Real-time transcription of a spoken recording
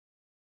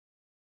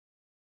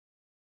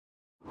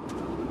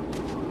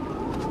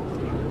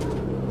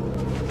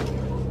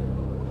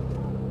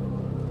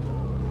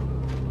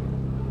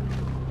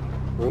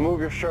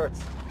Remove your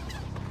shirts.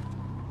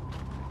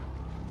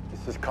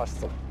 This is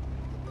custom.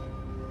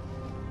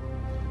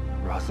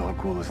 Ra's al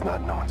Ghul is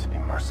not known to be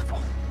merciful.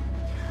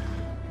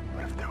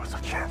 But if there was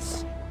a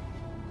chance,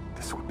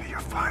 this would be your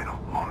final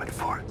moment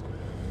for it.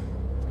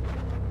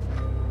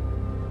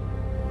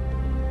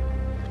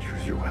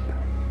 Choose your weapon.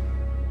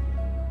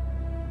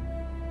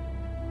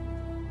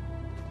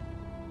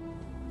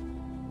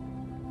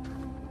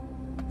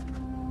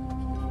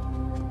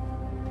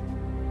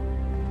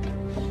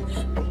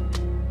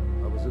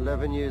 I was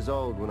 11 years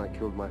old when I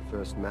killed my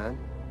first man.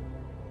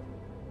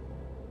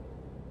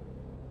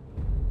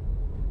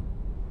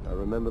 I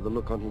remember the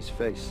look on his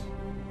face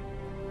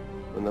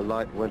when the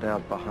light went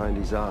out behind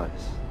his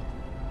eyes.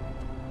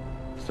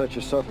 Such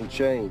a subtle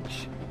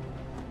change,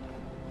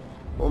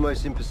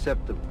 almost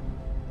imperceptible,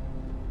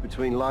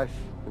 between life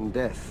and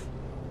death.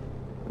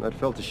 And I'd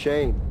felt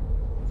ashamed.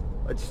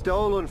 I'd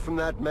stolen from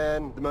that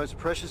man the most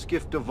precious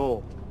gift of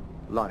all,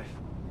 life.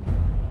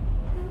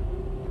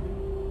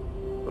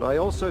 But I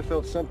also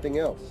felt something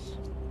else.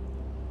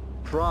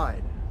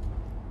 Pride.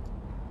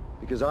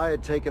 Because I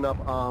had taken up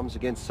arms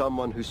against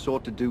someone who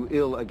sought to do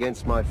ill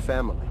against my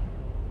family.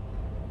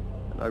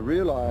 And I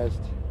realized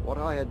what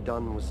I had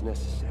done was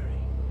necessary.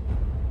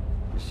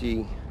 You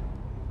see,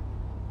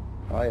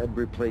 I had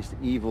replaced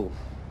evil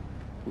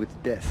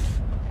with death.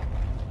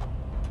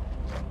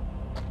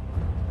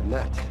 And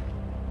that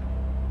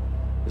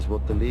is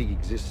what the League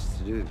exists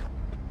to do.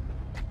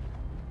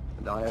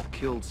 And I have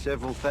killed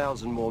several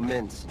thousand more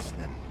men since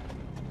then.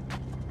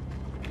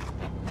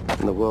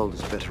 And the world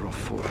is better off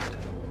for it.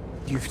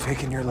 You've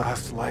taken your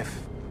last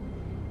life.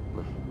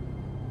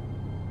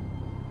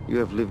 You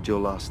have lived your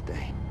last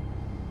day.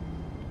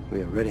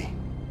 We are ready.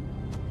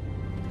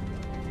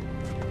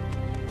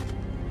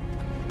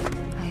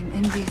 I am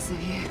envious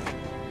of you.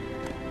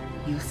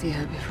 You'll see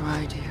her before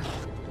I do.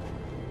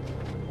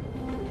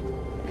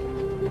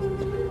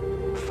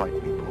 Fight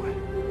me, boy.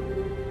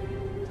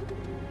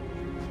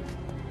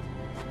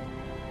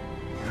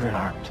 You're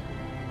unarmed.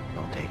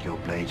 I'll take your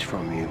blades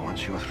from you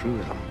once you're through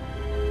with them.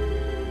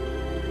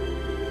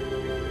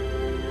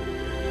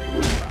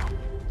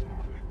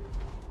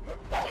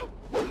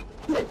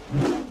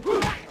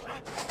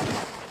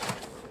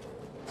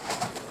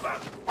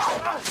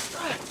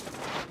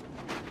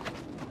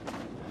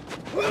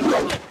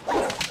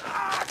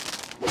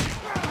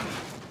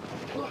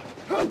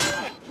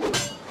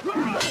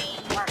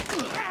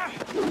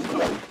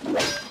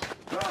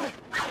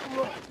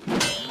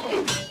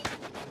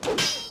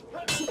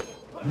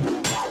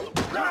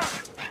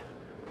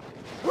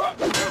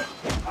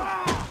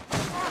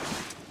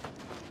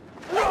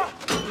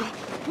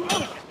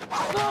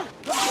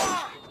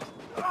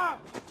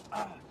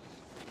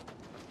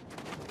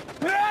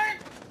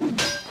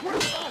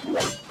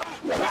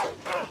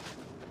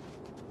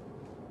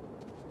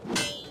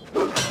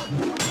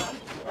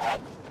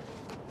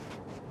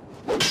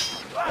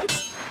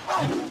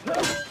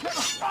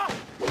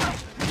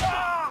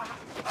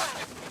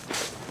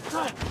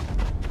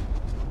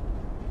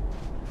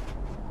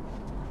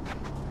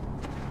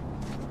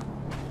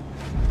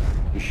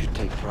 You should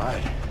take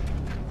pride.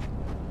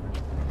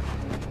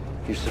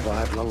 You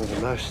survived longer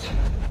than most.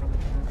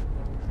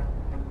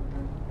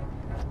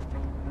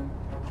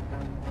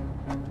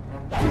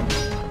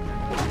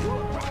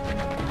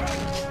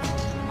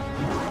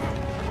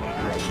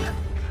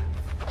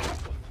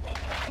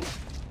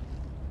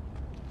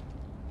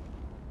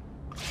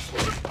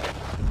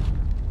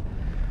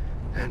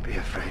 Don't be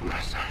afraid, my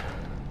son.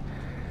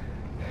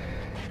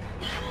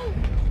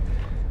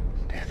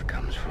 Death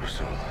comes for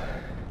us all.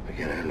 We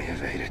can only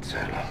evade it so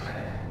long.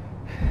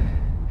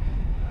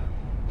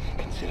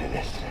 Consider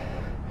this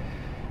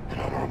an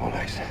honorable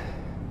exit.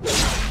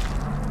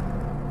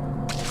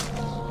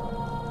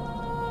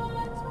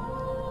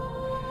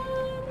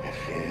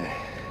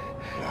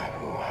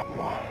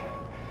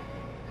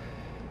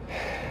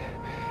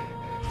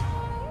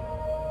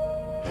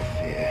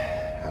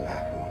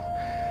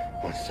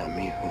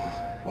 Samihu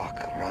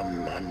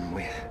Wakraman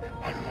with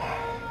Anwa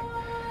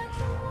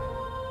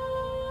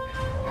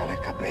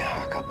Alekabe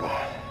Hakaba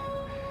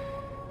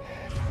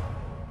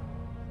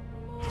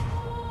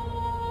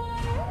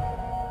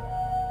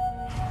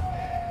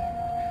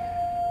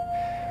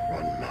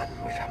Run man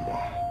with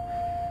Amwa.